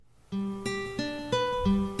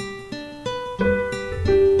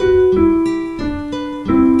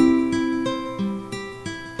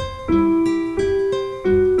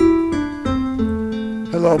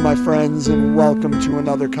friends, and welcome to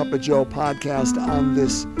another Cup of Joe podcast on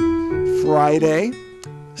this Friday,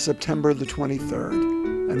 September the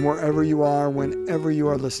 23rd. And wherever you are, whenever you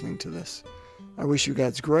are listening to this, I wish you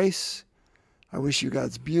God's grace. I wish you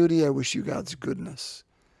God's beauty. I wish you God's goodness.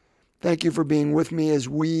 Thank you for being with me as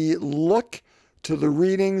we look to the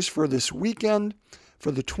readings for this weekend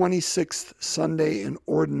for the 26th Sunday in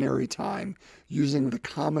Ordinary Time using the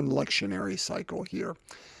Common Lectionary cycle here.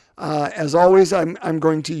 As always, I'm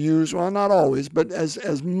going to use, well, not always, but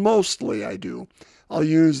as mostly I do, I'll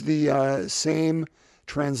use the same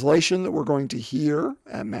translation that we're going to hear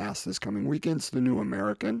at Mass this coming weekend. It's the New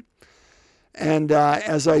American. And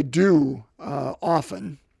as I do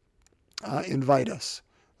often invite us,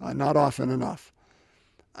 not often enough.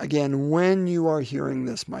 Again, when you are hearing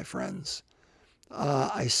this, my friends,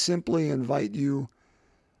 I simply invite you,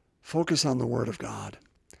 focus on the Word of God.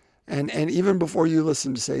 And even before you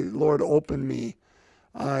listen, to say, Lord, open me.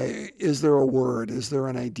 Is there a word? Is there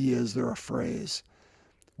an idea? Is there a phrase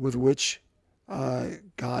with which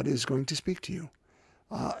God is going to speak to you?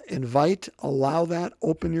 Invite, allow that,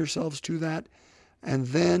 open yourselves to that. And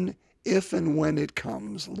then, if and when it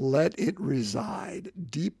comes, let it reside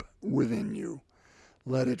deep within you.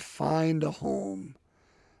 Let it find a home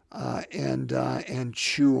and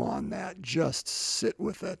chew on that. Just sit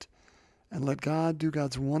with it. And let God do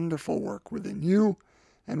God's wonderful work within you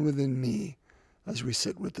and within me as we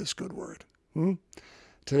sit with this good word.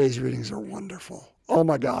 Today's readings are wonderful. Oh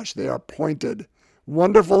my gosh, they are pointed,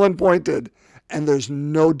 wonderful and pointed, and there's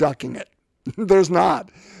no ducking it. There's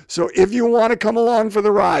not. So if you want to come along for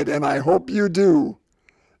the ride, and I hope you do,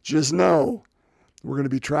 just know we're going to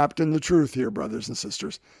be trapped in the truth here, brothers and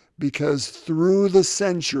sisters, because through the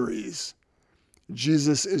centuries,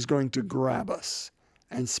 Jesus is going to grab us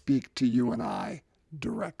and speak to you and I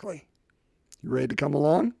directly. You ready to come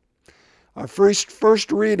along? Our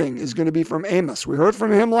first reading is going to be from Amos. We heard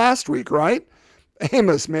from him last week, right?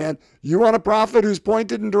 Amos, man. You want a prophet who's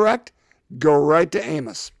pointed and direct? Go right to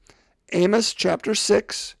Amos. Amos chapter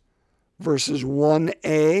 6, verses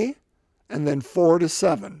 1a and then 4 to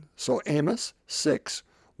 7. So Amos 6,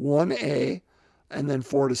 1a and then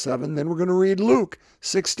 4 to 7. Then we're going to read Luke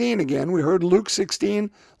 16 again. We heard Luke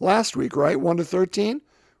 16 last week, right? 1 to 13.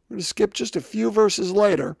 We're going to skip just a few verses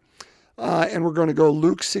later, and we're going to go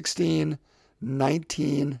Luke 16,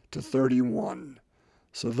 19 to 31.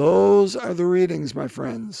 So those are the readings, my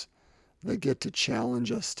friends, that get to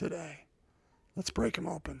challenge us today. Let's break them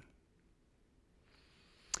open.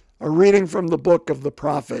 A reading from the book of the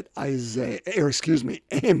prophet Amos.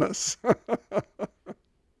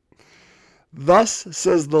 Thus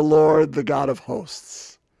says the Lord, the God of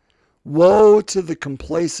hosts, woe to the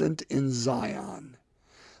complacent in Zion,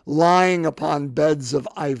 lying upon beds of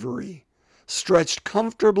ivory, stretched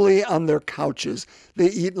comfortably on their couches. They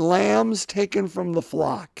eat lambs taken from the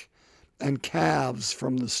flock and calves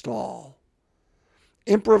from the stall.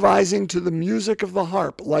 Improvising to the music of the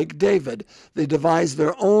harp, like David, they devise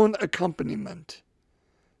their own accompaniment.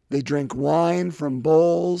 They drink wine from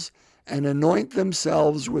bowls and anoint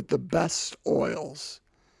themselves with the best oils.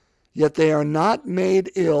 Yet they are not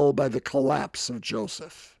made ill by the collapse of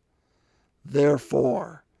Joseph.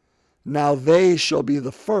 Therefore, now they shall be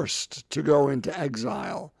the first to go into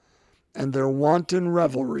exile, and their wanton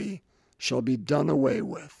revelry shall be done away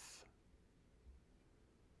with.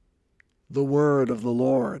 The word of the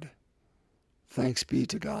Lord. Thanks be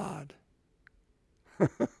to God.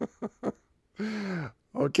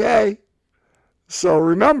 Okay. So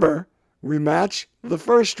remember, we match the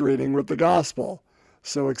first reading with the gospel.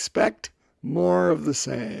 So expect more of the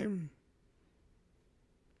same.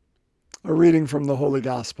 A reading from the Holy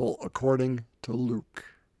Gospel according to Luke.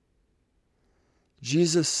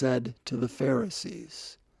 Jesus said to the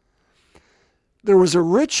Pharisees, there was a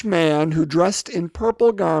rich man who dressed in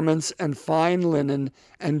purple garments and fine linen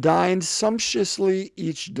and dined sumptuously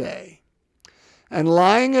each day. And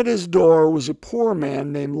lying at his door was a poor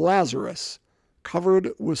man named Lazarus, covered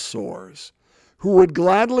with sores, who would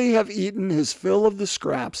gladly have eaten his fill of the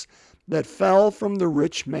scraps that fell from the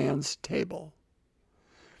rich man's table.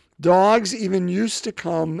 Dogs even used to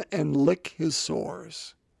come and lick his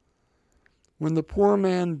sores. When the poor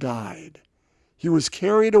man died, he was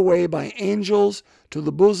carried away by angels to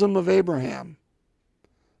the bosom of Abraham.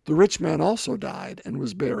 The rich man also died and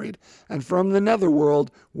was buried, and from the netherworld,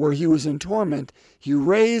 where he was in torment, he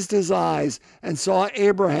raised his eyes and saw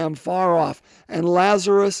Abraham far off and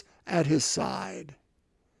Lazarus at his side.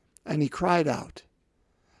 And he cried out,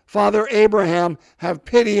 Father Abraham, have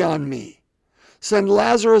pity on me. Send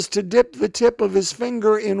Lazarus to dip the tip of his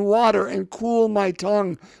finger in water and cool my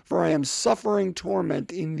tongue, for I am suffering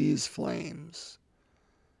torment in these flames.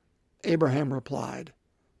 Abraham replied,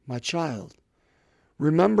 "My child,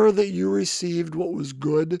 remember that you received what was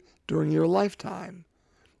good during your lifetime,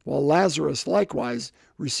 while Lazarus likewise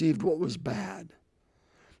received what was bad.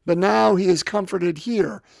 But now he is comforted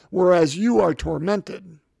here, whereas you are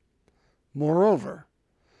tormented. Moreover,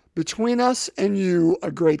 between us and you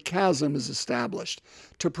a great chasm is established,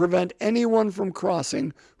 to prevent anyone from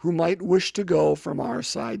crossing who might wish to go from our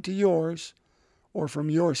side to yours, or from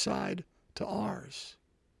your side to ours."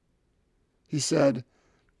 He said,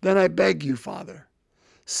 "Then I beg you, Father,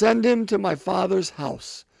 send him to my father's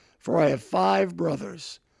house, for I have 5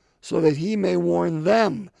 brothers, so that he may warn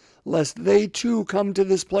them, lest they too come to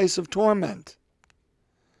this place of torment."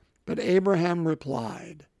 But Abraham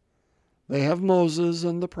replied, "They have Moses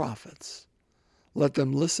and the prophets. Let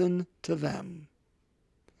them listen to them."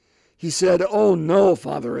 He said, "Oh no,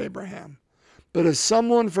 Father Abraham, but if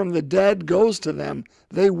someone from the dead goes to them,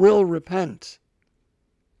 they will repent."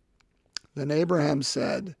 Then Abraham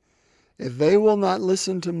said, "If they will not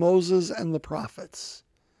listen to Moses and the prophets,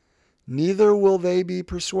 neither will they be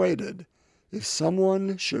persuaded if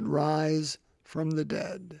someone should rise from the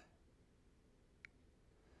dead."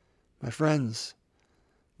 My friends,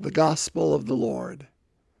 the gospel of the Lord.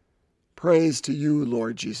 Praise to you,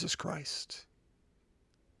 Lord Jesus Christ.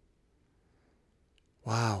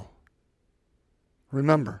 Wow.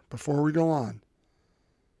 Remember, before we go on,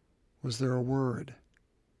 was there a word?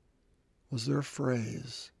 Was there a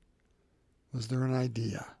phrase? Was there an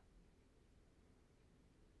idea?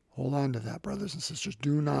 Hold on to that, brothers and sisters.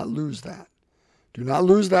 Do not lose that. Do not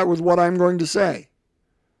lose that with what I'm going to say.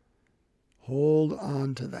 Hold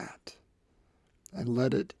on to that and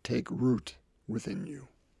let it take root within you.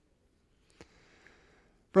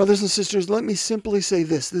 Brothers and sisters, let me simply say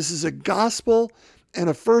this. This is a gospel and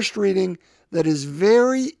a first reading that is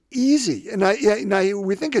very easy. And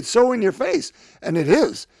we think it's so in your face, and it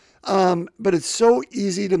is. But it's so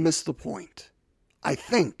easy to miss the point. I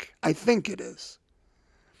think it is.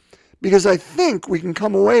 Because I think we can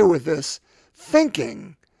come away with this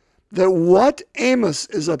thinking that what Amos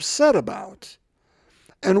is upset about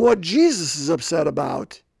and what Jesus is upset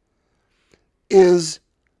about is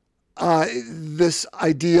this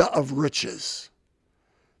idea of riches,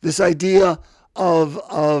 this idea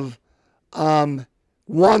of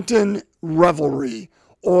wanton revelry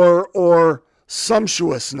or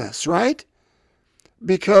sumptuousness, right?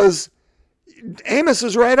 Because Amos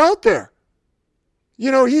is right out there.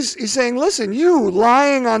 You know, he's saying, listen, you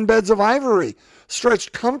lying on beds of ivory,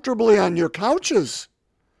 stretched comfortably on your couches.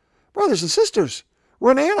 Brothers and sisters,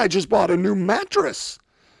 Renee and I just bought a new mattress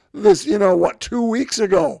this, 2 weeks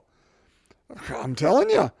ago. I'm telling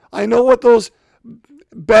you, I know what those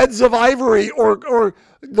beds of ivory or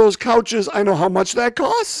those couches, I know how much that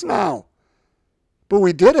costs now. But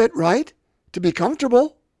we did it, right? To be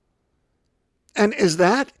comfortable. And is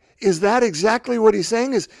that exactly what he's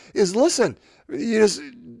saying? Is listen,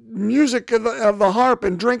 music of the harp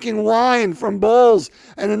and drinking wine from bowls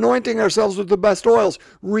and anointing ourselves with the best oils.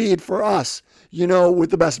 Read for us,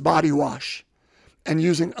 with the best body wash and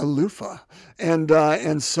using a loofah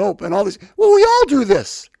and soap and all this. Well, we all do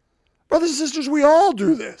this. Brothers and sisters, we all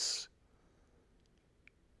do this.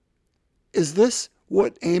 Is this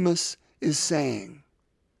what Amos is saying?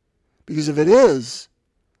 Because if it is,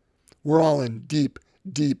 we're all in deep,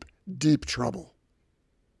 deep, deep trouble.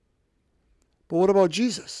 But what about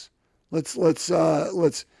Jesus? Let's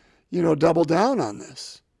double down on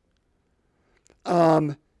this.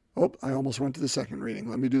 I almost went to the second reading.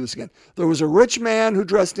 Let me do this again. There was a rich man who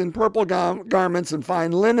dressed in purple garments and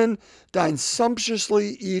fine linen, dined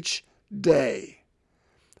sumptuously each day,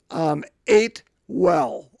 ate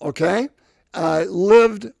well, okay?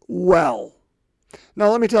 Lived well. Now,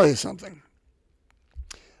 let me tell you something.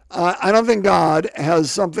 I don't think God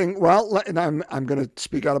has something, and I'm going to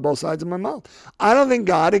speak out of both sides of my mouth. I don't think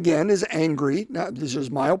God, again, is angry. Now, this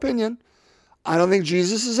is my opinion. I don't think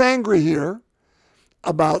Jesus is angry here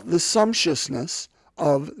about the sumptuousness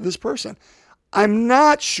of this person. I'm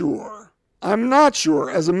not sure,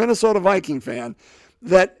 as a Minnesota Viking fan,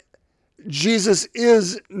 that Jesus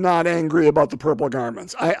is not angry about the purple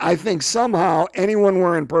garments. I think somehow anyone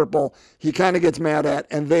wearing purple, he kind of gets mad at,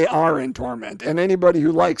 and they are in torment. And anybody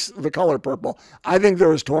who likes the color purple, I think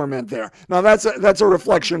there is torment there. Now, that's a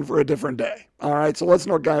reflection for a different day. All right, so let's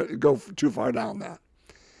not go too far down that.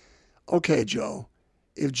 Okay, Joe,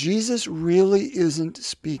 if Jesus really isn't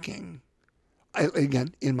speaking,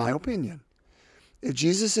 again, in my opinion, if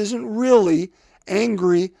Jesus isn't really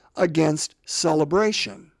angry against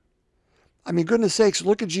celebration, I mean, goodness sakes,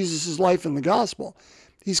 look at Jesus' life in the gospel.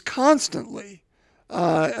 He's constantly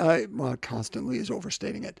is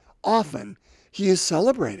overstating it. Often, he is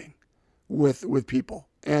celebrating. with people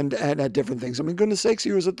and at different things. I mean, goodness sakes,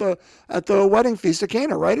 he was at the wedding feast of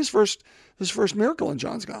Cana, right? His first miracle in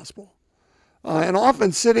John's gospel. And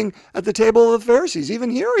often sitting at the table of the Pharisees. Even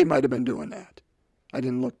here he might have been doing that. I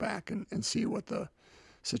didn't look back and see what the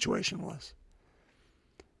situation was.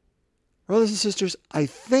 Brothers and sisters, I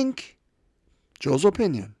think, Joe's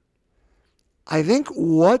opinion, I think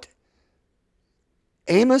what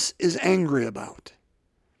Amos is angry about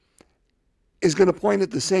is going to point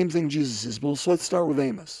at the same thing Jesus is. Well, so let's start with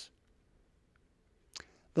Amos.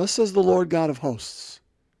 Thus says the Lord God of hosts,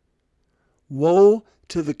 woe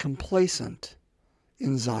to the complacent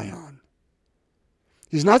in Zion.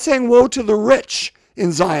 He's not saying woe to the rich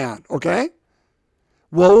in Zion, okay?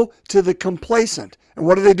 Woe to the complacent. And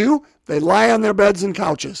what do? They lie on their beds and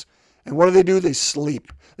couches. And what do? They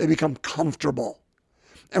sleep. They become comfortable.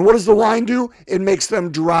 And what does the wine do? It makes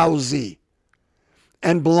them drowsy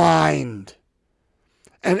and blind.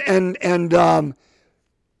 And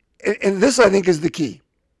this, I think, is the key.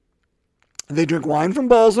 They drink wine from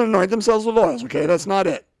bowls and anoint themselves with oils. Okay, that's not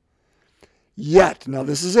it. Yet, now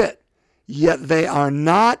this is it. Yet they are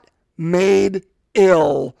not made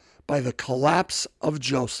ill by the collapse of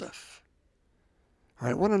Joseph. All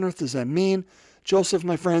right, what on earth does that mean? Joseph,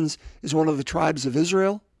 my friends, is one of the tribes of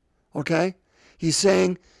Israel. Okay? He's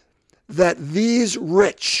saying that these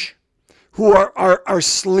rich who are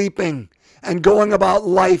sleeping and going about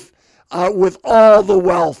life with all the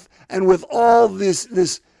wealth and with all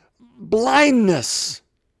this blindness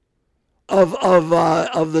of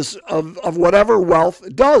whatever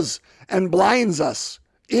wealth does and blinds us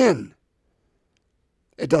in.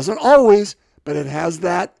 It doesn't always, but it has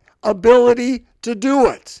that ability to do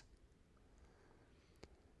it.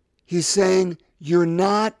 He's saying you're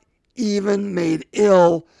not even made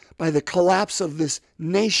ill by the collapse of this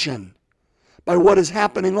nation, by what is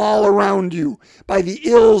happening all around you, by the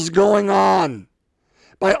ills going on,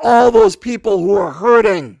 by all those people who are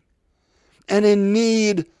hurting and in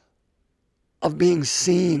need of being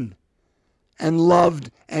seen and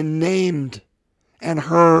loved and named and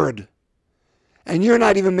heard. And you're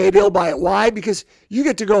not even made ill by it. Why? Because you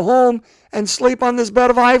get to go home and sleep on this bed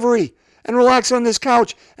of ivory and relax on this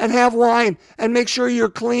couch and have wine and make sure you're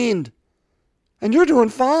cleaned. And you're doing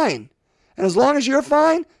fine. And as long as you're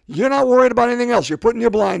fine, you're not worried about anything else. You're putting your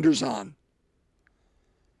blinders on.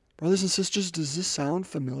 Brothers and sisters, does this sound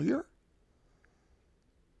familiar?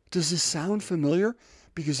 Does this sound familiar?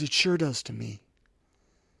 Because it sure does to me.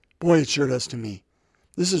 Boy, it sure does to me.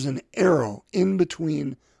 This is an arrow in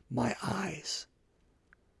between my eyes.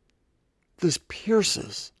 This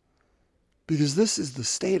pierces, because this is the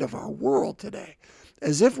state of our world today.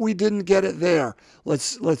 As if we didn't get it there.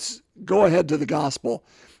 Let's go ahead to the gospel.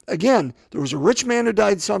 Again, there was a rich man who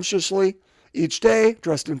died sumptuously each day,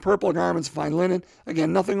 dressed in purple garments, fine linen.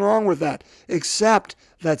 Again, nothing wrong with that, except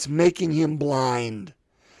that's making him blind.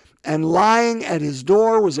 And lying at his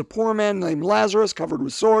door was a poor man named Lazarus, covered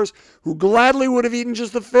with sores, who gladly would have eaten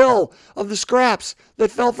just the fill of the scraps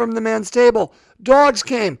that fell from the man's table. Dogs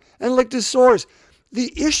came and licked his sores.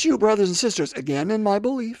 The issue, brothers and sisters, again in my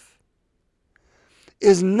belief,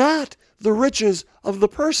 is not the riches of the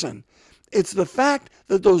person. It's the fact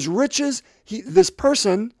that those riches, this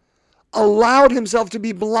person allowed himself to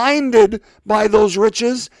be blinded by those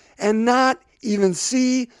riches and not even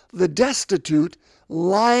see the destitute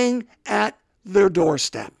lying at their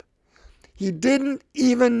doorstep. He didn't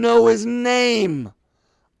even know his name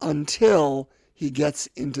until he gets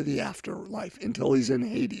into the afterlife, until he's in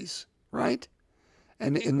Hades, right?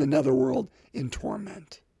 And in the netherworld in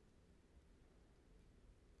torment.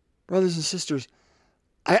 Brothers and sisters,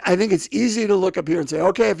 I think it's easy to look up here and say,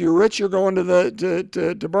 okay, if you're rich, you're going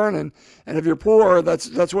to burning, and if you're poor,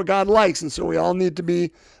 that's what God likes, and so we all need to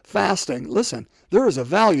be fasting. Listen, there is a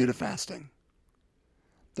value to fasting.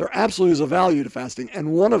 There absolutely is a value to fasting,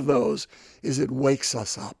 and one of those is it wakes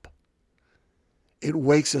us up. It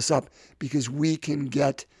wakes us up because we can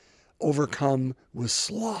get overcome with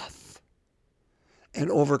sloth and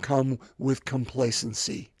overcome with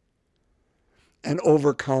complacency and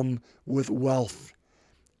overcome with wealth.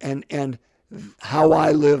 And how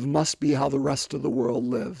I live must be how the rest of the world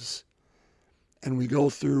lives. And we go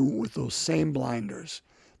through with those same blinders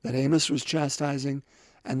that Amos was chastising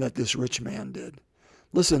and that this rich man did.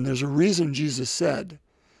 Listen, there's a reason Jesus said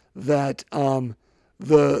that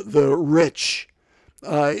the rich,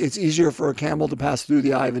 it's easier for a camel to pass through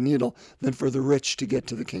the eye of a needle than for the rich to get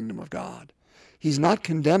to the kingdom of God. He's not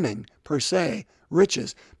condemning, per se,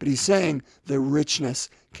 riches, but he's saying the richness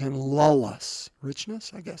can lull us.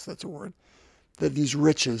 Richness? I guess that's a word. That these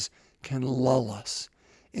riches can lull us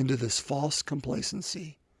into this false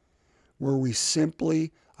complacency where we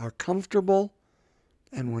simply are comfortable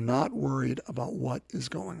and we're not worried about what is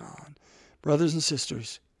going on. Brothers and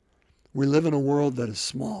sisters, we live in a world that is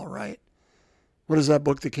small, right? What is that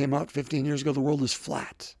book that came out 15 years ago? The world is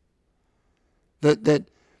flat.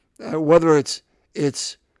 Whether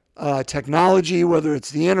it's technology, whether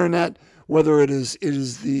it's the internet, whether it is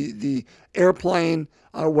the airplane,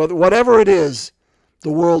 whatever it is,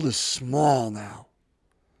 the world is small now.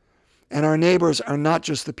 And our neighbors are not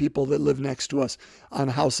just the people that live next to us on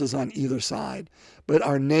houses on either side, but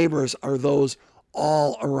our neighbors are those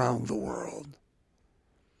all around the world.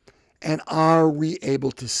 And are we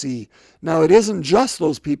able to see? Now, it isn't just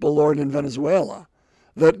those people, Lord, in Venezuela,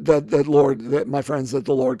 that my friends, that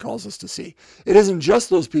the Lord calls us to see. It isn't just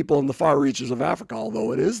those people in the far reaches of Africa,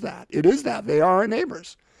 although it is that. It is that. They are our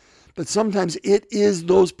neighbors. But sometimes it is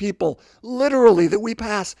those people, literally, that we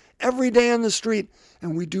pass every day on the street,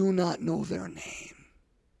 and we do not know their name.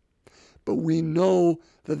 But we know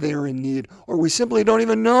that they are in need, or we simply don't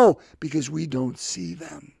even know because we don't see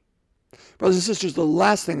them. Brothers and sisters, the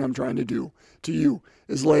last thing I'm trying to do to you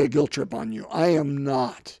is lay a guilt trip on you. I am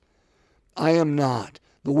not.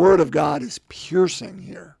 The Word of God is piercing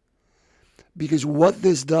here. Because what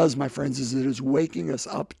this does, my friends, is it is waking us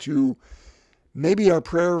up to maybe our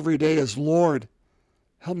prayer every day is, Lord,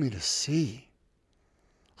 help me to see.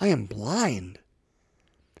 I am blind.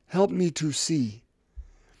 Help me to see.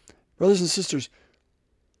 Brothers and sisters,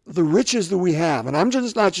 the riches that we have, and I'm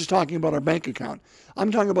not just talking about our bank account.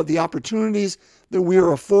 I'm talking about the opportunities that we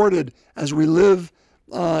are afforded as we live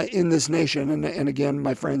in this nation. And again,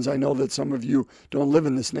 my friends, I know that some of you don't live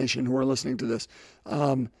in this nation who are listening to this.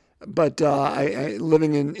 But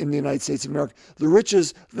living in the United States of America, the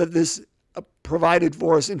riches that this provided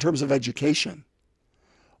for us in terms of education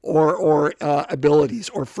or abilities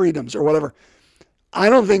or freedoms or whatever, I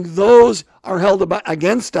don't think those are held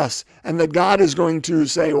against us and that God is going to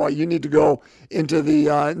say, well, you need to go into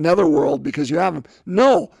the netherworld because you have them.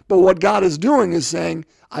 No, but what God is doing is saying,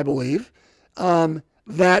 I believe,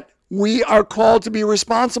 that we are called to be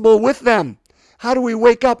responsible with them. How do we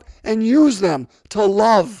wake up and use them to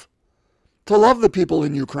love the people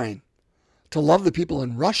in Ukraine, to love the people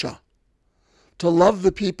in Russia, to love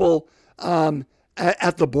the people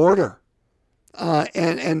at the border,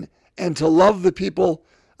 and to love the people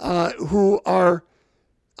who are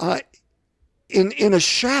in a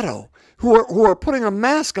shadow, who are putting a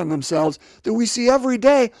mask on themselves that we see every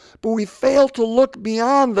day, but we fail to look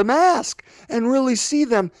beyond the mask and really see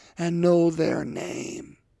them and know their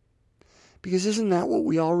name. Because isn't that what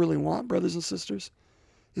we all really want, brothers and sisters?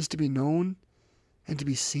 Is to be known and to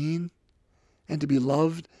be seen and to be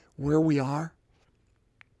loved where we are?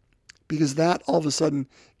 Because that all of a sudden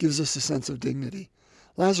gives us a sense of dignity.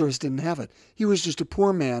 Lazarus didn't have it. He was just a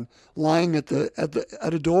poor man lying at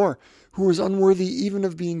a door who was unworthy even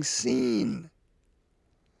of being seen.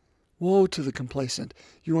 Woe to the complacent.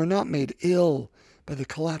 You are not made ill by the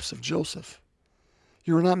collapse of Joseph.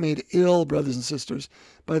 You are not made ill, brothers and sisters,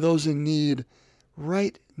 by those in need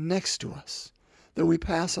right next to us, that we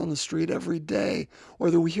pass on the street every day,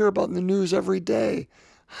 or that we hear about in the news every day.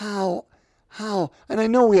 How? And I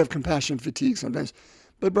know we have compassion fatigue sometimes,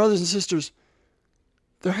 but brothers and sisters,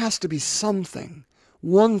 there has to be something,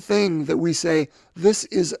 one thing that we say, this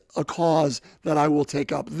is a cause that I will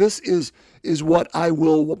take up. This is what I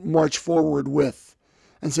will march forward with,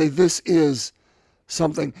 and say this is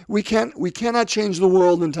something. We cannot change the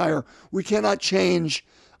world entire. We cannot change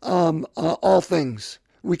all things.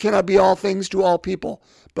 We cannot be all things to all people.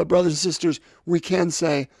 But brothers and sisters, we can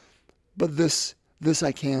say, but this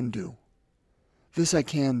I can do. This I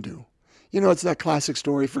can do. You know, it's that classic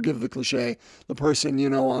story, forgive the cliche, the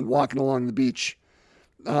person, on walking along the beach,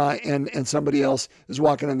 and somebody else is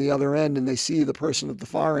walking on the other end, and they see the person at the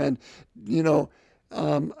far end,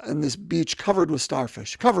 and this beach covered with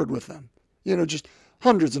starfish, covered with them, just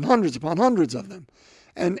hundreds and hundreds upon hundreds of them.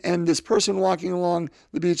 And this person walking along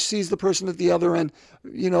the beach sees the person at the other end,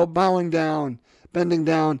 bowing down, bending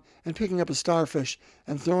down, and picking up a starfish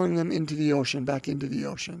and throwing them into the ocean, back into the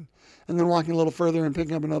ocean. And then walking a little further and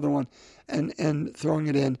picking up another one and throwing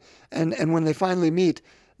it in. And when they finally meet,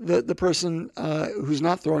 the person who's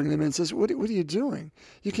not throwing them in says, what are you doing?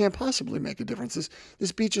 You can't possibly make a difference.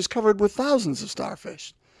 This beach is covered with thousands of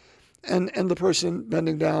starfish. And the person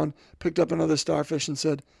bending down picked up another starfish and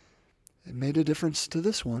said, it made a difference to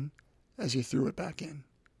this one as you threw it back in,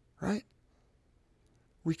 right?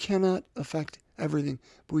 We cannot affect everything,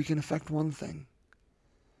 but we can affect one thing.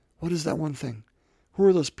 What is that one thing? Who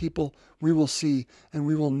are those people we will see, and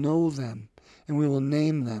we will know them, and we will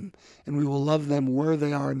name them, and we will love them where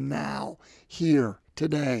they are now, here,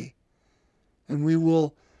 today. And we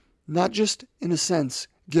will, not just in a sense,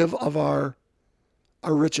 give of our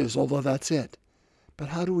riches, although that's it. But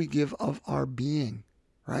how do we give of our being,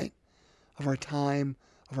 right? Of our time,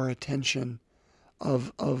 of our attention,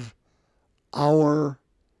 of our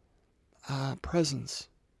presence?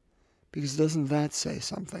 Because doesn't that say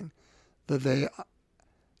something? That they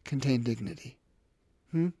contain dignity.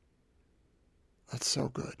 That's so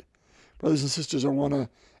good. Brothers and sisters, I want to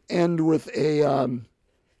end with a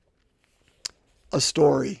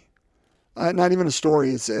story. Not even a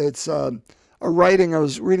story. It's a writing. I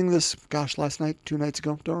was reading this, last night, 2 nights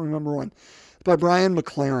ago. Don't remember when. By Brian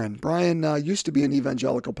McLaren. Brian used to be an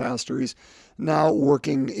evangelical pastor. He's now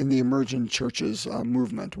working in the emergent churches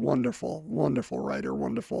movement. Wonderful, wonderful writer.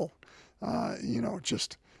 Wonderful,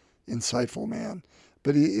 just insightful man.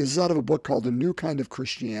 But he is out of a book called A New Kind of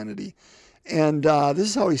Christianity. And this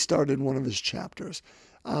is how he started one of his chapters,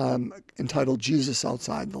 entitled Jesus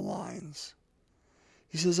Outside the Lines.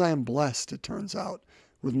 He says, I am blessed, it turns out,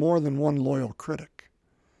 with more than one loyal critic.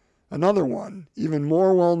 Another one, even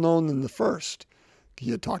more well-known than the first,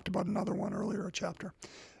 he had talked about another one earlier, a chapter,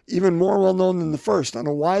 even more well-known than the first, on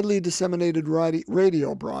a widely disseminated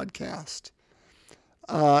radio broadcast,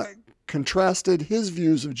 contrasted his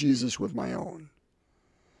views of Jesus with my own.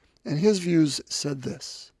 And his views said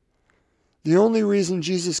this: the only reason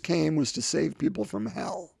Jesus came was to save people from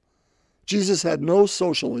hell. Jesus had no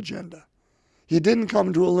social agenda. He didn't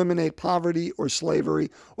come to eliminate poverty or slavery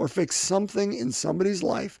or fix something in somebody's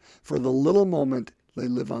life for the little moment they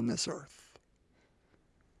live on this earth.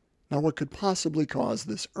 Now, what could possibly cause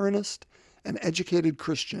this earnest and educated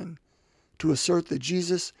Christian to assert that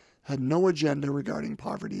Jesus had no agenda regarding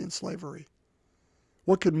poverty and slavery?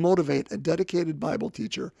 What could motivate a dedicated Bible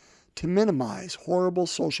teacher to minimize horrible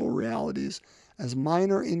social realities as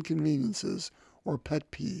minor inconveniences or pet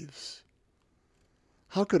peeves?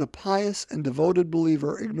 How could a pious and devoted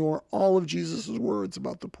believer ignore all of Jesus' words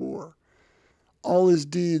about the poor, all his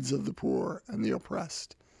deeds of the poor and the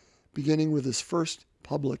oppressed, beginning with his first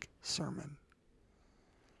public sermon?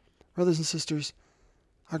 Brothers and sisters,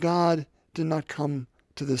 our God did not come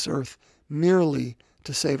to this earth merely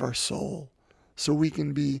to save our soul so we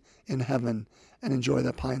can be in heaven and enjoy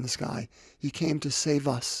that pie in the sky. He came to save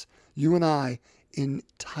us, you and I,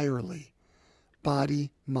 entirely. Body,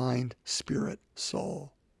 mind, spirit,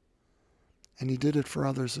 soul. And he did it for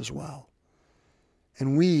others as well.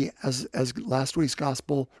 And we, as last week's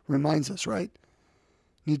gospel reminds us, right,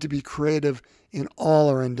 need to be creative in all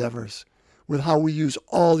our endeavors with how we use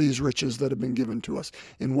all these riches that have been given to us,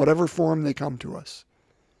 in whatever form they come to us,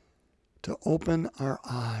 to open our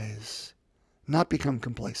eyes, not become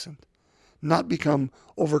complacent, not become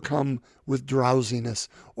overcome with drowsiness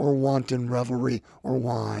or wanton revelry or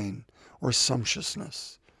wine or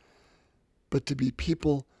sumptuousness, but to be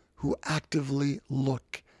people who actively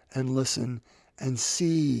look and listen and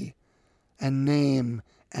see and name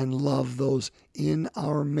and love those in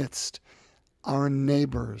our midst, our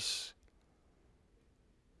neighbors,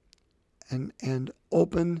 and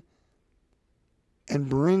open and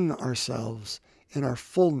bring ourselves in our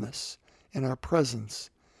fullness, in our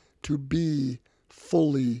presence, to be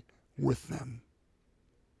fully with them.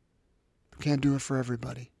 We can't do it for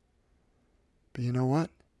everybody. But you know what?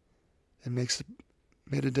 It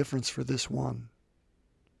made a difference for this one.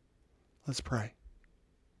 Let's pray.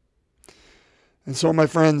 And so, my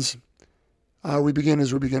friends, we begin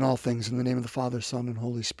as we begin all things in the name of the Father, Son, and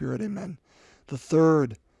Holy Spirit. Amen. The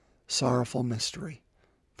third sorrowful mystery,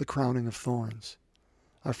 the crowning of thorns.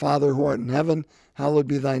 Our Father who art in heaven, hallowed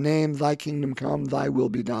be thy name. Thy kingdom come, thy will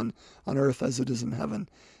be done, on earth as it is in heaven.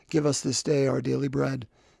 Give us this day our daily bread,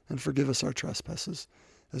 and forgive us our trespasses,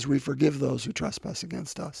 as we forgive those who trespass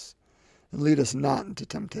against us. And lead us not into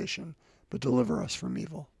temptation, but deliver us from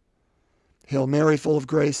evil. Hail Mary, full of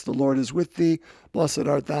grace, the Lord is with thee. Blessed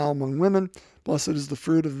art thou among women. Blessed is the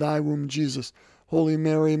fruit of thy womb, Jesus. Holy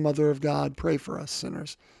Mary, Mother of God, pray for us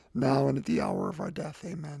sinners, now and at the hour of our death.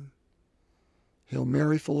 Amen. Hail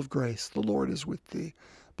Mary, full of grace, the Lord is with thee.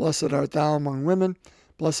 Blessed art thou among women.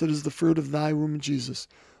 Blessed is the fruit of thy womb, Jesus.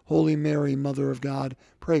 Holy Mary, Mother of God,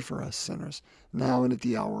 pray for us sinners, now and at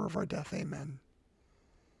the hour of our death. Amen.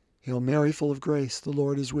 Hail Mary, full of grace, the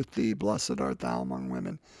Lord is with thee. Blessed art thou among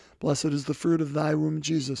women. Blessed is the fruit of thy womb,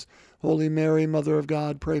 Jesus. Holy Mary, Mother of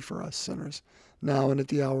God, pray for us sinners, now and at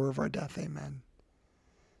the hour of our death. Amen.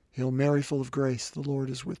 Hail Mary, full of grace, the Lord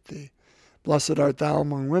is with thee. Blessed art thou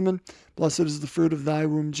among women. Blessed is the fruit of thy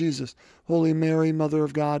womb, Jesus. Holy Mary, Mother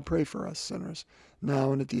of God, pray for us sinners,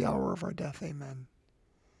 now and at the hour of our death. Amen.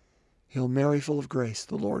 Hail Mary, full of grace,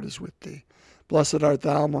 the Lord is with thee. Blessed art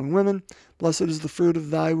thou among women. Blessed is the fruit of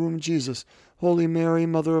thy womb, Jesus. Holy Mary,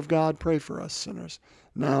 Mother of God, pray for us sinners,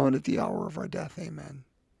 now and at the hour of our death. Amen.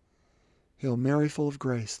 Hail Mary, full of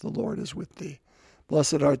grace, the Lord is with thee.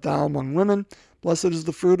 Blessed art thou among women. Blessed is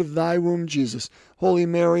the fruit of thy womb, Jesus. Holy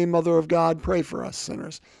Mary, Mother of God, pray for us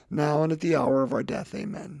sinners, now and at the hour of our death.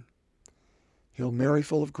 Amen. Hail Mary,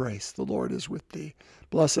 full of grace, the Lord is with thee.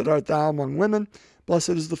 Blessed art thou among women. Blessed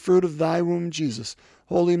is the fruit of thy womb, Jesus.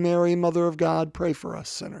 Holy Mary, Mother of God, pray for us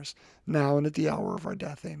sinners, now and at the hour of our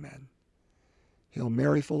death. Amen. Hail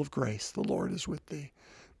Mary, full of grace, the Lord is with thee.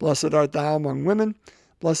 Blessed art thou among women.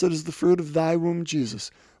 Blessed is the fruit of thy womb,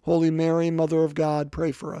 Jesus. Holy Mary, Mother of God,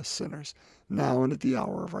 pray for us sinners, now and at the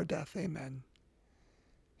hour of our death. Amen.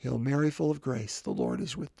 Hail Mary, full of grace, the Lord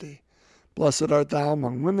is with thee. Blessed art thou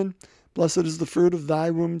among women. Blessed is the fruit of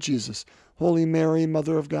thy womb, Jesus. Holy Mary,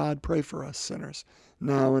 Mother of God, pray for us sinners,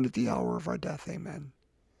 now and at the hour of our death. Amen.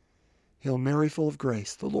 Hail Mary, full of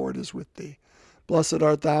grace, the Lord is with thee. Blessed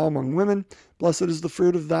art thou among women. Blessed is the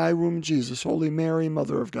fruit of thy womb, Jesus. Holy Mary,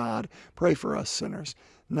 Mother of God, pray for us sinners,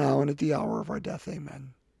 now and at the hour of our death.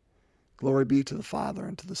 Amen. Glory be to the Father,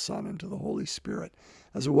 and to the Son, and to the Holy Spirit,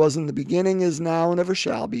 as it was in the beginning, is now, and ever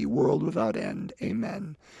shall be, world without end.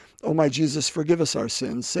 Amen. O my Jesus, forgive us our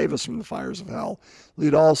sins, save us from the fires of hell,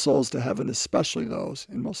 lead all souls to heaven, especially those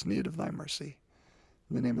in most need of thy mercy.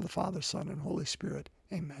 In the name of the Father, Son, and Holy Spirit.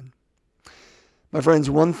 Amen. My friends,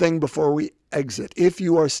 one thing before we exit, if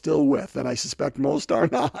you are still with, and I suspect most are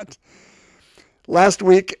not. Last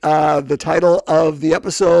week, the title of the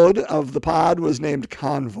episode of the pod was named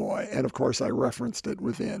Convoy, and of course I referenced it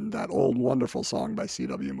within that old wonderful song by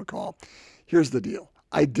C.W. McCall. Here's the deal.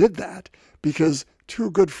 I did that because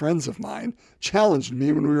two good friends of mine challenged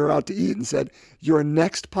me when we were out to eat and said, your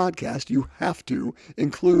next podcast, you have to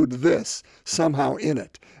include this somehow in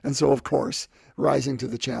it. And so, of course, rising to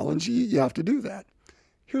the challenge, you have to do that.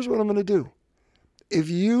 Here's what I'm going to do. If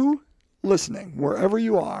you listening, wherever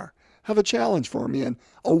you are, have a challenge for me and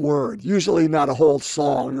a word, usually not a whole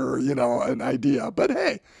song or, an idea, but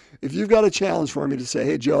hey, if you've got a challenge for me to say,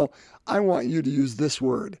 hey, Joe, I want you to use this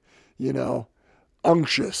word,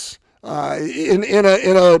 unctuous, in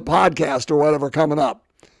a podcast or whatever coming up,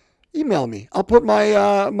 email me. I'll put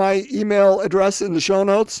my email address in the show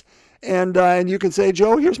notes, and you can say,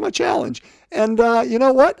 Joe, here's my challenge. And you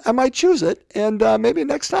know what? I might choose it, and maybe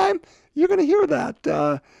next time you're going to hear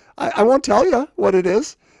that. I won't tell you what it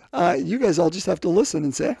is. You guys all just have to listen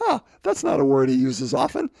and say, that's not a word he uses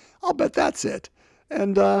often. I'll bet that's it.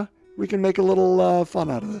 And we can make a little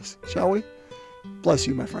fun out of this, shall we? Bless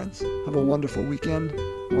you, my friends. Have a wonderful weekend,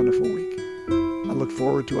 wonderful week. I look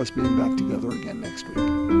forward to us being back together again next week.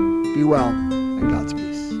 Be well, and God's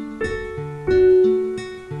peace.